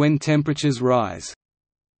summer when temperatures rise.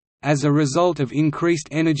 As a result of increased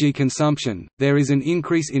energy consumption, there is an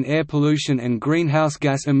increase in air pollution and greenhouse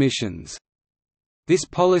gas emissions. This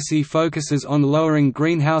policy focuses on lowering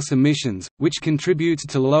greenhouse emissions, which contributes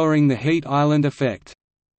to lowering the heat island effect.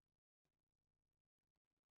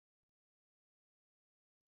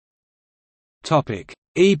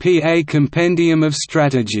 EPA Compendium of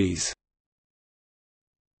Strategies.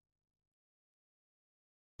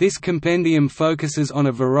 This compendium focuses on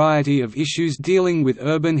a variety of issues dealing with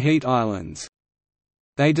urban heat islands.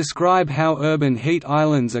 They describe how urban heat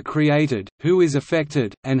islands are created, who is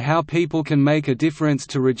affected, and how people can make a difference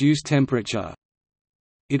to reduce temperature.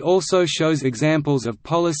 It also shows examples of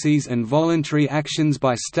policies and voluntary actions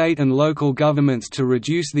by state and local governments to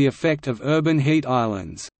reduce the effect of urban heat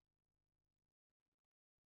islands.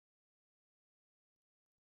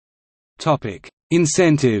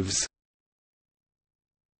 Incentives.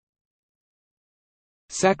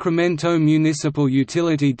 Sacramento Municipal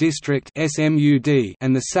Utility District (SMUD)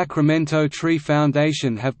 and the Sacramento Tree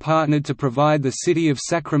Foundation have partnered to provide the City of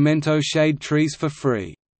Sacramento shade trees for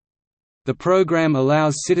free. The program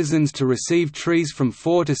allows citizens to receive trees from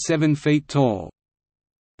 4 to 7 feet tall.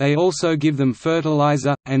 They also give them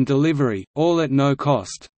fertilizer, and delivery, all at no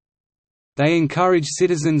cost. They encourage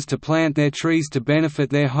citizens to plant their trees to benefit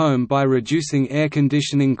their home by reducing air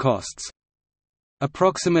conditioning costs.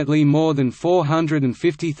 Approximately more than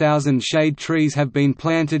 450,000 shade trees have been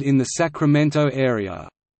planted in the Sacramento area.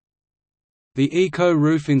 The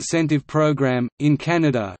Eco-Roof Incentive Program, in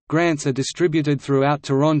Canada, grants are distributed throughout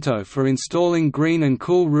Toronto for installing green and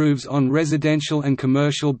cool roofs on residential and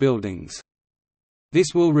commercial buildings.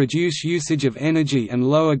 This will reduce usage of energy and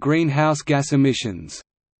lower greenhouse gas emissions.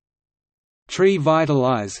 Tree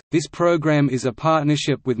Vitalize – This program is a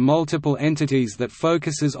partnership with multiple entities that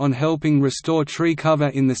focuses on helping restore tree cover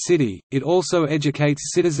in the city. It also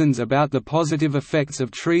educates citizens about the positive effects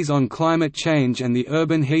of trees on climate change and the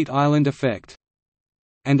urban heat island effect.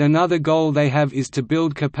 And another goal they have is to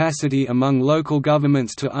build capacity among local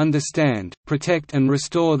governments to understand, protect and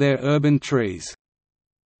restore their urban trees.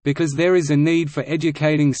 Because there is a need for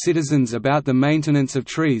educating citizens about the maintenance of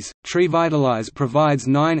trees, Tree Vitalize provides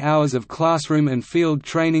 9 hours of classroom and field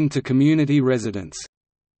training to community residents.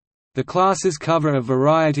 The classes cover a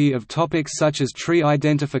variety of topics such as tree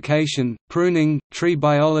identification, pruning, tree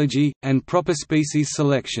biology, and proper species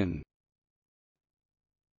selection.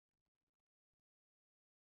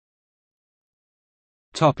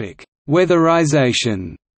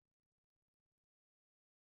 Weatherization.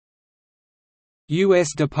 U.S.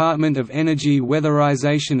 Department of Energy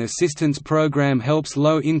Weatherization Assistance Program helps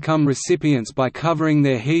low-income recipients by covering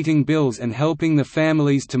their heating bills and helping the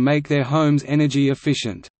families to make their homes energy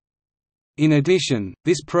efficient. In addition,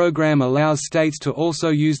 this program allows states to also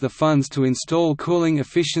use the funds to install cooling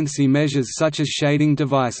efficiency measures such as shading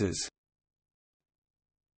devices.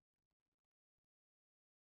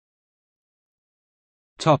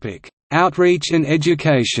 Outreach and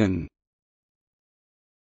education.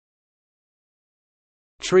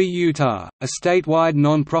 Tree Utah, a statewide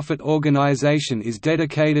non-profit organization, is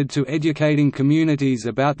dedicated to educating communities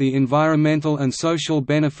about the environmental and social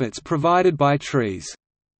benefits provided by trees.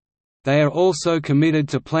 They are also committed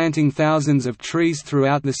to planting thousands of trees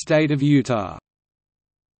throughout the state of Utah.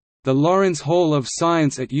 The Lawrence Hall of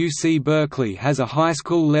Science at UC Berkeley has a high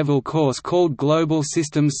school level course called Global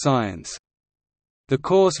Systems Science. The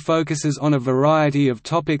course focuses on a variety of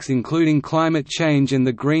topics including climate change and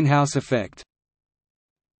the greenhouse effect.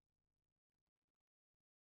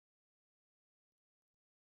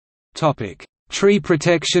 Tree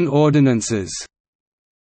protection ordinances.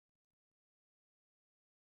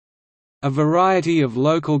 A variety of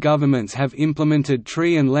local governments have implemented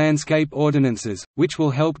tree and landscape ordinances, which will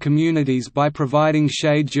help communities by providing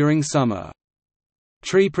shade during summer.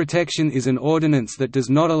 Tree protection is an ordinance that does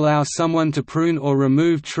not allow someone to prune or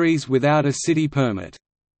remove trees without a city permit.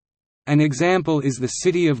 An example is the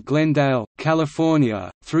city of Glendale, California.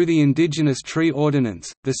 Through the Indigenous Tree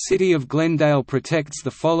Ordinance, the city of Glendale protects the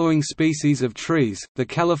following species of trees: the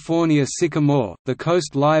California sycamore, the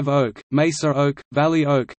coast live oak, mesa oak, valley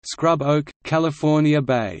oak, scrub oak, California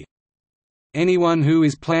bay. Anyone who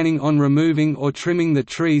is planning on removing or trimming the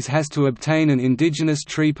trees has to obtain an indigenous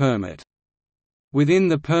tree permit. Within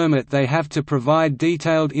the permit they have to provide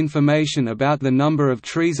detailed information about the number of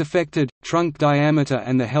trees affected, trunk diameter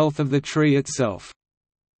and the health of the tree itself.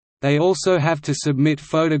 They also have to submit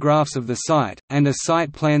photographs of the site, and a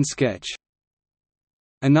site plan sketch.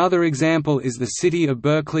 Another example is the city of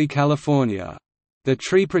Berkeley, California. The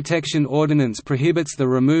Tree Protection Ordinance prohibits the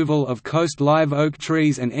removal of coast live oak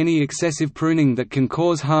trees, and any excessive pruning that can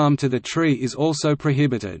cause harm to the tree is also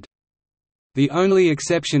prohibited. The only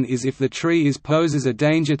exception is if the tree poses a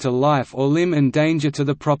danger to life or limb and danger to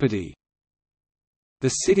the property. The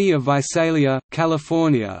city of Visalia,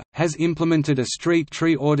 California, has implemented a street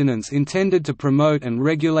tree ordinance intended to promote and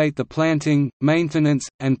regulate the planting, maintenance,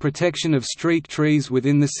 and protection of street trees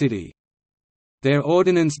within the city. Their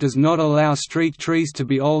ordinance does not allow street trees to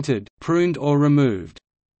be altered, pruned or removed.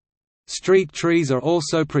 Street trees are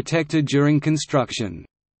also protected during construction.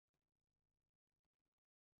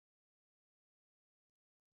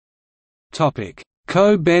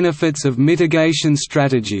 Co-benefits of mitigation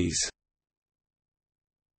strategies.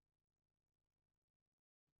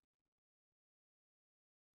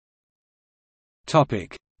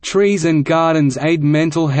 Trees and gardens aid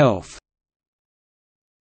mental health.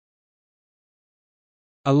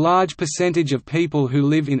 A large percentage of people who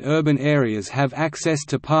live in urban areas have access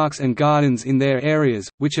to parks and gardens in their areas,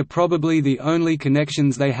 which are probably the only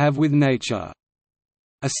connections they have with nature.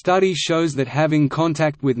 A study shows that having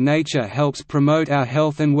contact with nature helps promote our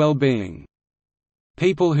health and well-being.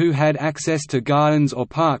 People who had access to gardens or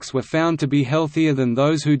parks were found to be healthier than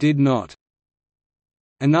those who did not.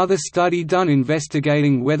 Another study done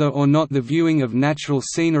investigating whether or not the viewing of natural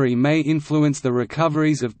scenery may influence the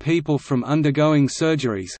recoveries of people from undergoing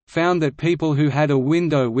surgeries, found that people who had a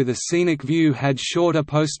window with a scenic view had shorter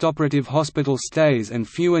postoperative hospital stays and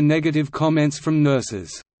fewer negative comments from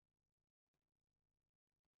nurses.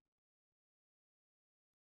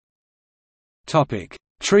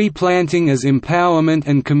 Tree planting as empowerment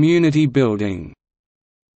and community building.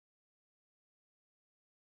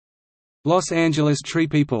 Los Angeles Tree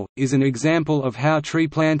People is an example of how tree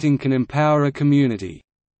planting can empower a community.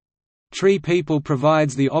 Tree People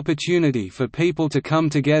provides the opportunity for people to come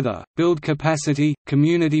together, build capacity,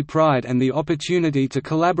 community pride and the opportunity to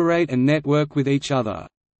collaborate and network with each other.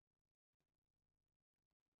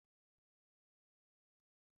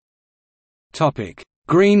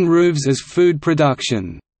 Green roofs as food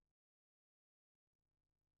production.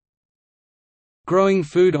 Growing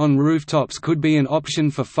food on rooftops could be an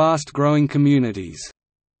option for fast-growing communities.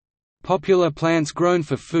 Popular plants grown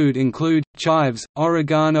for food include chives,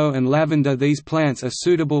 oregano and lavender. These plants are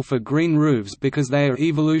suitable for green roofs because they are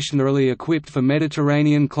evolutionarily equipped for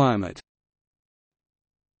Mediterranean climate.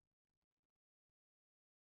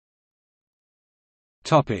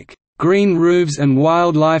 Green roofs and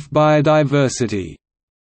wildlife biodiversity.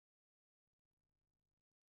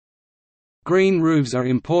 Green roofs are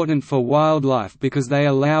important for wildlife because they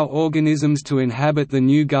allow organisms to inhabit the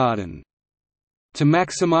new garden. To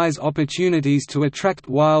maximize opportunities to attract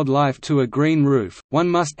wildlife to a green roof, one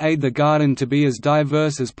must aid the garden to be as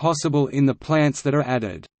diverse as possible in the plants that are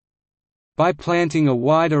added. By planting a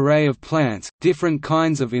wide array of plants, different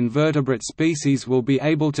kinds of invertebrate species will be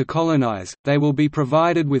able to colonize, they will be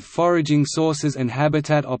provided with foraging sources and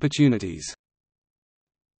habitat opportunities.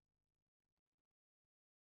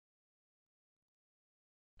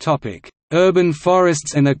 Urban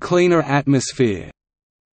forests and a cleaner atmosphere.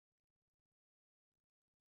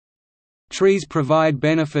 Trees provide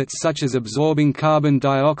benefits such as absorbing carbon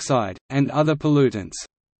dioxide, and other pollutants.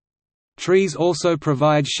 Trees also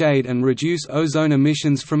provide shade and reduce ozone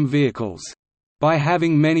emissions from vehicles. By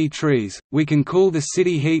having many trees, we can cool the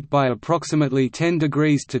city heat by approximately 10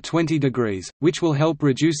 degrees to 20 degrees, which will help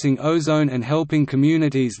reducing ozone and helping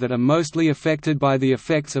communities that are mostly affected by the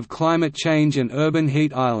effects of climate change and urban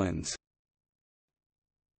heat islands.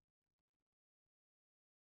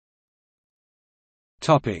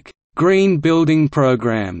 Green building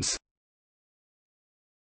programs.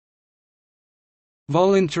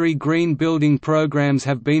 Voluntary green building programs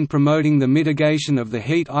have been promoting the mitigation of the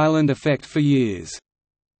heat island effect for years.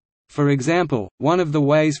 For example, one of the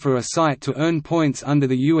ways for a site to earn points under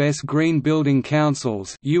the U.S. Green Building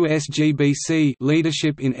Council's USGBC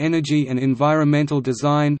Leadership in Energy and Environmental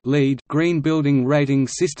Design (LEED) green building rating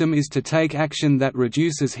system is to take action that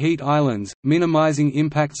reduces heat islands, minimizing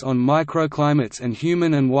impacts on microclimates and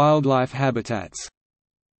human and wildlife habitats.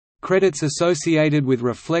 Credits associated with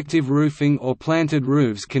reflective roofing or planted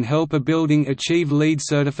roofs can help a building achieve LEED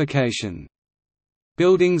certification.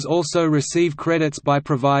 Buildings also receive credits by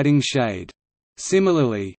providing shade.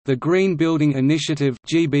 Similarly, the Green Building Initiative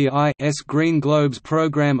 (GBI's) Green Globes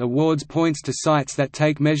program awards points to sites that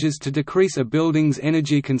take measures to decrease a building's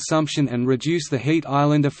energy consumption and reduce the heat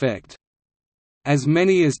island effect. As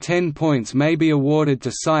many as 10 points may be awarded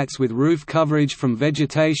to sites with roof coverage from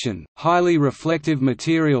vegetation, highly reflective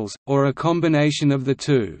materials, or a combination of the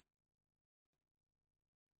two.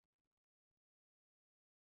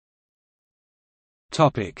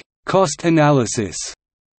 Cost analysis.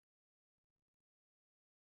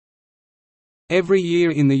 Every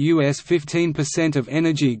year in the U.S. 15% of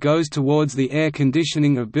energy goes towards the air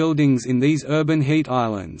conditioning of buildings in these urban heat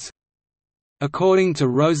islands. According to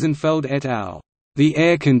Rosenfeld et al., the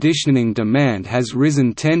air conditioning demand has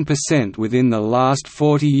risen 10% within the last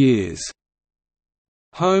 40 years.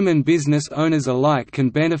 Home and business owners alike can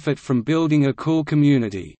benefit from building a cool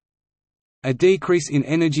community. A decrease in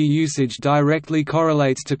energy usage directly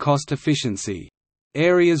correlates to cost efficiency.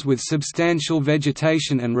 Areas with substantial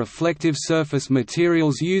vegetation and reflective surface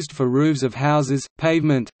materials used for roofs of houses,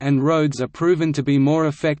 pavement, and roads are proven to be more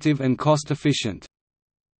effective and cost-efficient.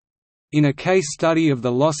 In a case study of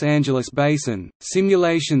the Los Angeles basin,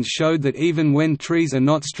 simulations showed that even when trees are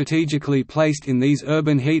not strategically placed in these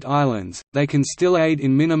urban heat islands, they can still aid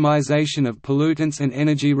in minimization of pollutants and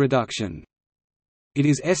energy reduction. It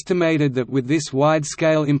is estimated that with this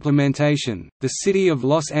wide-scale implementation, the city of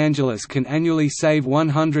Los Angeles can annually save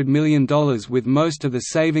 $100 million, with most of the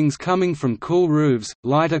savings coming from cool roofs,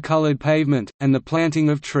 lighter-colored pavement, and the planting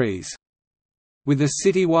of trees. With a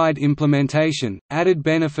citywide implementation, added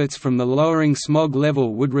benefits from the lowering smog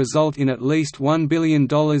level would result in at least $1 billion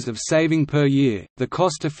of saving per year. The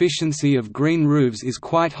cost efficiency of green roofs is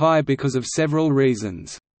quite high because of several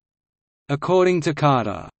reasons. According to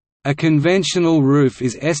Carter, a conventional roof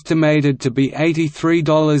is estimated to be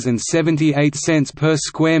 $83.78 per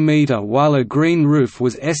square meter, while a green roof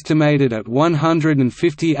was estimated at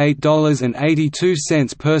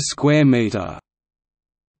 $158.82 per square meter.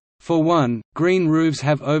 For one, green roofs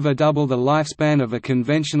have over double the lifespan of a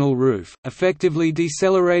conventional roof, effectively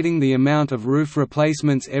decelerating the amount of roof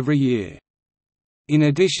replacements every year. In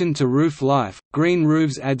addition to roof life, green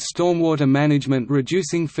roofs add stormwater management,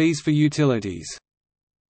 reducing fees for utilities.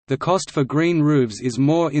 The cost for green roofs is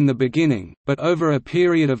more in the beginning, but over a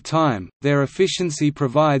period of time, their efficiency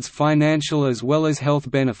provides financial as well as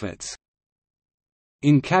health benefits.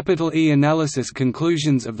 In Capital E analysis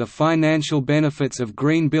conclusions of the financial benefits of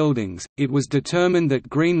green buildings, it was determined that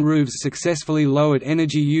green roofs successfully lowered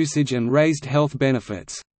energy usage and raised health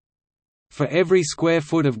benefits. For every square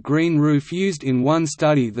foot of green roof used in one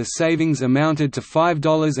study, the savings amounted to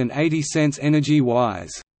 $5.80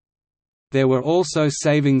 energy-wise. There were also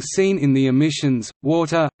savings seen in the emissions,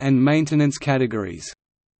 water, and maintenance categories.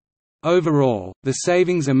 Overall, the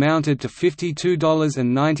savings amounted to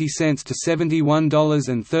 $52.90 to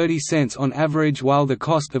 $71.30 on average, while the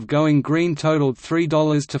cost of going green totaled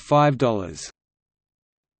 $3 to $5.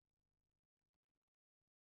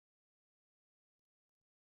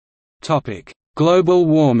 Global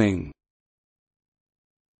warming.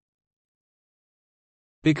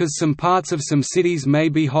 Because some parts of some cities may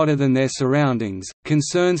be hotter than their surroundings,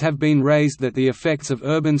 concerns have been raised that the effects of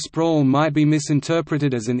urban sprawl might be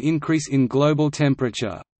misinterpreted as an increase in global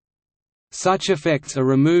temperature. Such effects are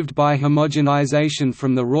removed by homogenization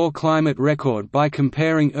from the raw climate record by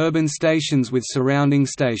comparing urban stations with surrounding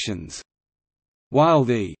stations. While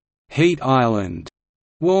the heat island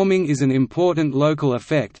warming is an important local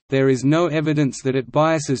effect, there is no evidence that it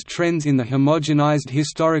biases trends in the homogenized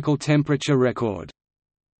historical temperature record.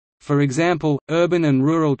 For example, urban and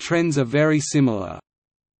rural trends are very similar.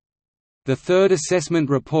 The third assessment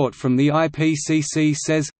report from the IPCC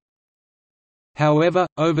says, however,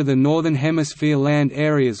 over the Northern Hemisphere land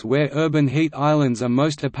areas where urban heat islands are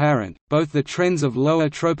most apparent, both the trends of lower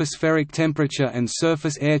tropospheric temperature and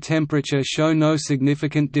surface air temperature show no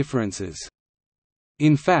significant differences.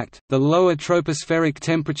 In fact, the lower tropospheric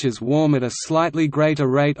temperatures warm at a slightly greater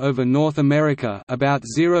rate over North America, about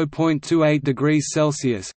 0.28 degrees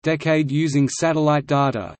Celsius, decade using satellite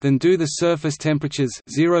data, than do the surface temperatures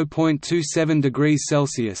 0.27 degrees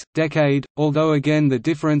Celsius, decade, although again the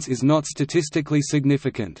difference is not statistically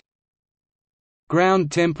significant. Ground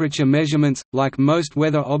temperature measurements, like most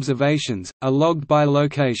weather observations, are logged by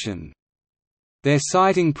location. Their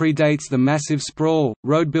siting predates the massive sprawl,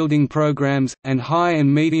 road-building programs, and high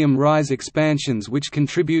and medium-rise expansions which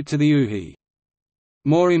contribute to the UHI.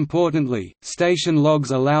 More importantly, station logs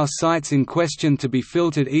allow sites in question to be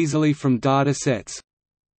filtered easily from data sets.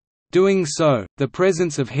 Doing so, the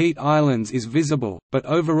presence of heat islands is visible, but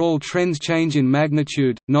overall trends change in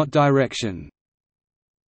magnitude, not direction.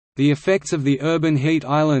 The effects of the urban heat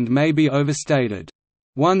island may be overstated.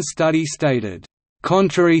 One study stated,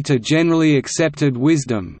 "Contrary to generally accepted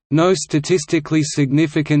wisdom, no statistically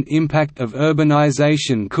significant impact of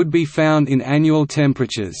urbanization could be found in annual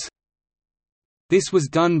temperatures." This was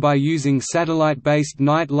done by using satellite-based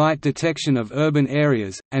night light detection of urban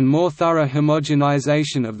areas, and more thorough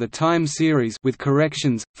homogenization of the time series with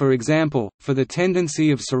corrections, for example, for the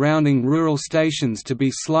tendency of surrounding rural stations to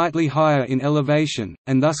be slightly higher in elevation,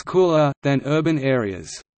 and thus cooler, than urban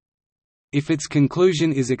areas. If its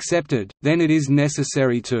conclusion is accepted, then it is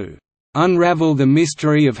necessary to unravel the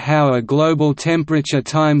mystery of how a global temperature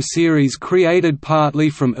time series created partly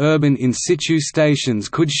from urban in situ stations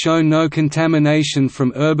could show no contamination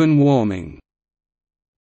from urban warming.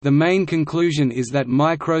 The main conclusion is that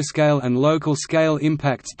microscale and local scale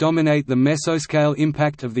impacts dominate the mesoscale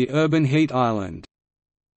impact of the urban heat island.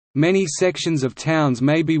 Many sections of towns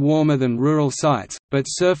may be warmer than rural sites, but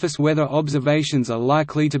surface weather observations are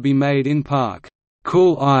likely to be made in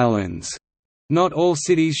cool islands. Not all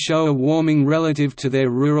cities show a warming relative to their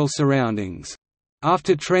rural surroundings.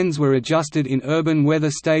 After trends were adjusted in urban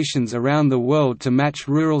weather stations around the world to match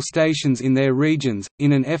rural stations in their regions,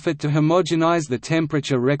 in an effort to homogenize the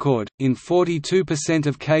temperature record, in 42%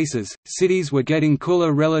 of cases, cities were getting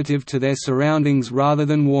cooler relative to their surroundings rather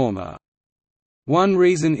than warmer. One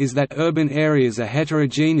reason is that urban areas are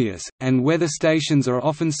heterogeneous, and weather stations are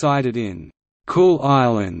often sited in «cool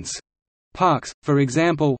islands» parks, for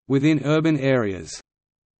example, within urban areas.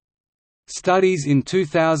 Studies in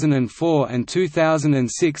 2004 and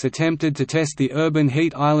 2006 attempted to test the urban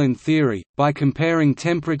heat island theory, by comparing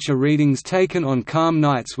temperature readings taken on calm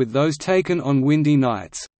nights with those taken on windy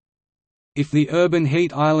nights. If the urban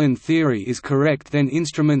heat island theory is correct, then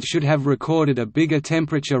instruments should have recorded a bigger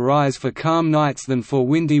temperature rise for calm nights than for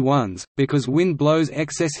windy ones, because wind blows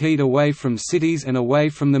excess heat away from cities and away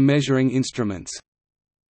from the measuring instruments.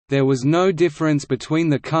 There was no difference between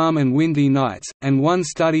the calm and windy nights, and one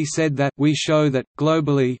study said that we show that,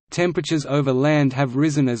 globally, temperatures over land have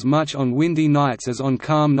risen as much on windy nights as on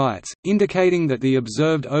calm nights, indicating that the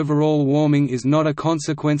observed overall warming is not a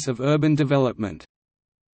consequence of urban development.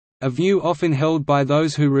 A view often held by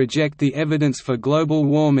those who reject the evidence for global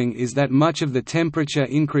warming is that much of the temperature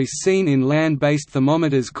increase seen in land-based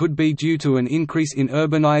thermometers could be due to an increase in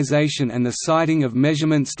urbanization and the siting of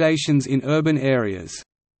measurement stations in urban areas.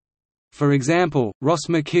 For example, Ross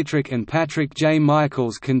McKittrick and Patrick J.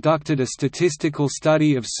 Michaels conducted a statistical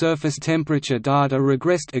study of surface temperature data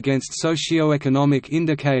regressed against socioeconomic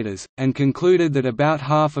indicators, and concluded that about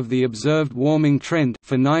half of the observed warming trend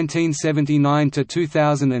for 1979 to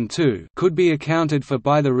 2002 could be accounted for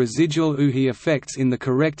by the residual UHI effects in the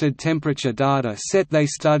corrected temperature data set they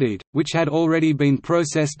studied, which had already been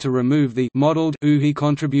processed to remove the modeled UHI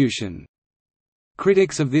contribution.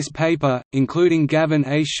 Critics of this paper, including Gavin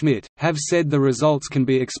A. Schmidt, have said the results can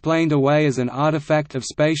be explained away as an artifact of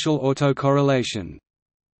spatial autocorrelation.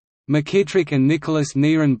 McKittrick and Nicholas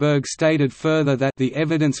Nierenberg stated further that the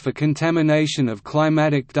evidence for contamination of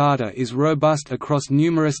climatic data is robust across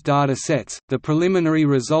numerous data sets. The preliminary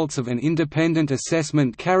results of an independent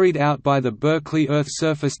assessment carried out by the Berkeley Earth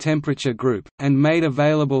Surface Temperature Group, and made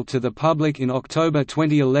available to the public in October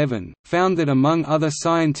 2011, found that among other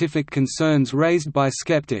scientific concerns raised by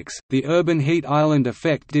skeptics, the urban heat island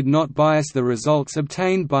effect did not bias the results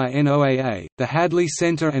obtained by NOAA, the Hadley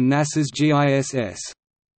Center and NASA's GISS.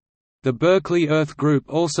 The Berkeley Earth Group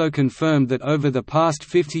also confirmed that over the past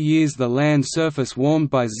 50 years the land surface warmed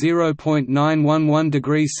by 0.911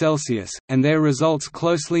 degrees Celsius, and their results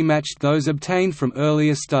closely matched those obtained from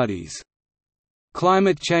earlier studies.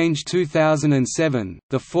 Climate Change 2007,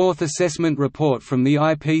 the fourth assessment report from the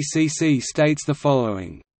IPCC states the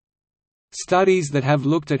following. Studies that have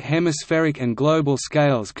looked at hemispheric and global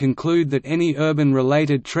scales conclude that any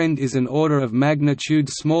urban-related trend is an order of magnitude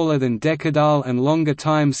smaller than decadal and longer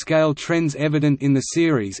time scale trends evident in the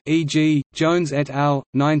series, e.g., Jones et al.,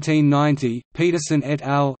 1990, Peterson et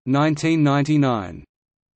al., 1999.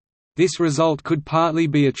 This result could partly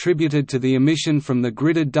be attributed to the omission from the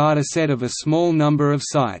gridded data set of a small number of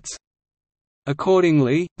sites.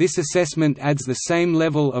 Accordingly, this assessment adds the same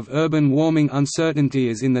level of urban warming uncertainty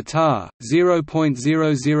as in the TAR,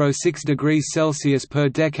 0.006 degrees Celsius per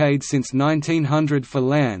decade since 1900 for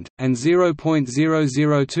land, and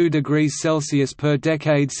 0.002 degrees Celsius per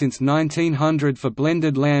decade since 1900 for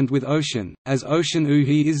blended land with ocean, as ocean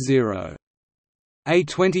UHI is 0. A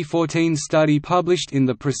 2014 study published in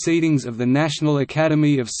the Proceedings of the National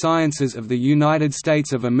Academy of Sciences of the United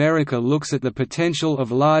States of America looks at the potential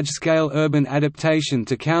of large-scale urban adaptation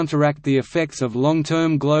to counteract the effects of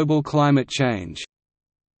long-term global climate change.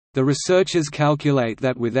 The researchers calculate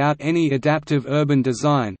that without any adaptive urban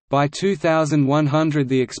design, by 2100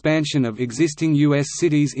 the expansion of existing U.S.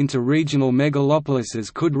 cities into regional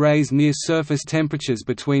megalopolises could raise near-surface temperatures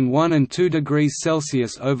between 1 and 2 degrees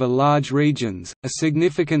Celsius over large regions, a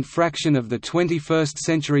significant fraction of the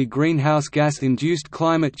 21st-century greenhouse gas-induced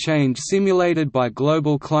climate change simulated by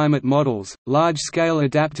global climate models. Large-scale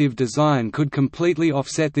adaptive design could completely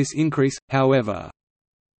offset this increase, however.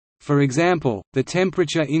 For example, the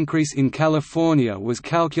temperature increase in California was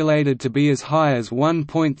calculated to be as high as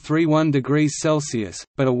 1.31 degrees Celsius,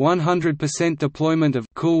 but a 100% deployment of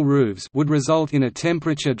cool roofs would result in a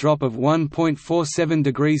temperature drop of 1.47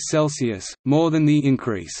 degrees Celsius, more than the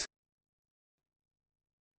increase.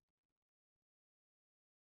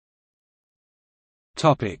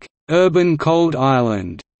 Urban cold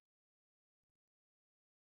island.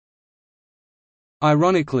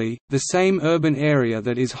 Ironically, the same urban area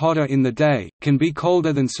that is hotter in the day, can be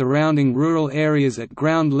colder than surrounding rural areas at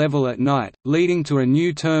ground level at night, leading to a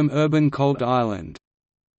new term urban cold island.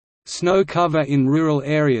 Snow cover in rural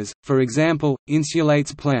areas, for example,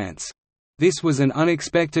 insulates plants. This was an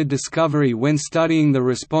unexpected discovery when studying the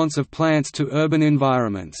response of plants to urban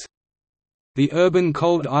environments. The urban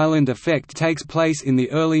cold island effect takes place in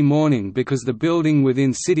the early morning because the building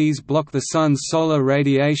within cities block the sun's solar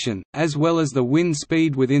radiation, as well as the wind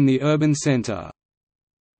speed within the urban center.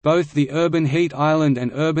 Both the urban heat island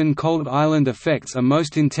and urban cold island effects are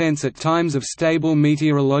most intense at times of stable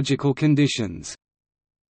meteorological conditions.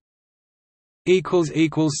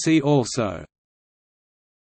 See also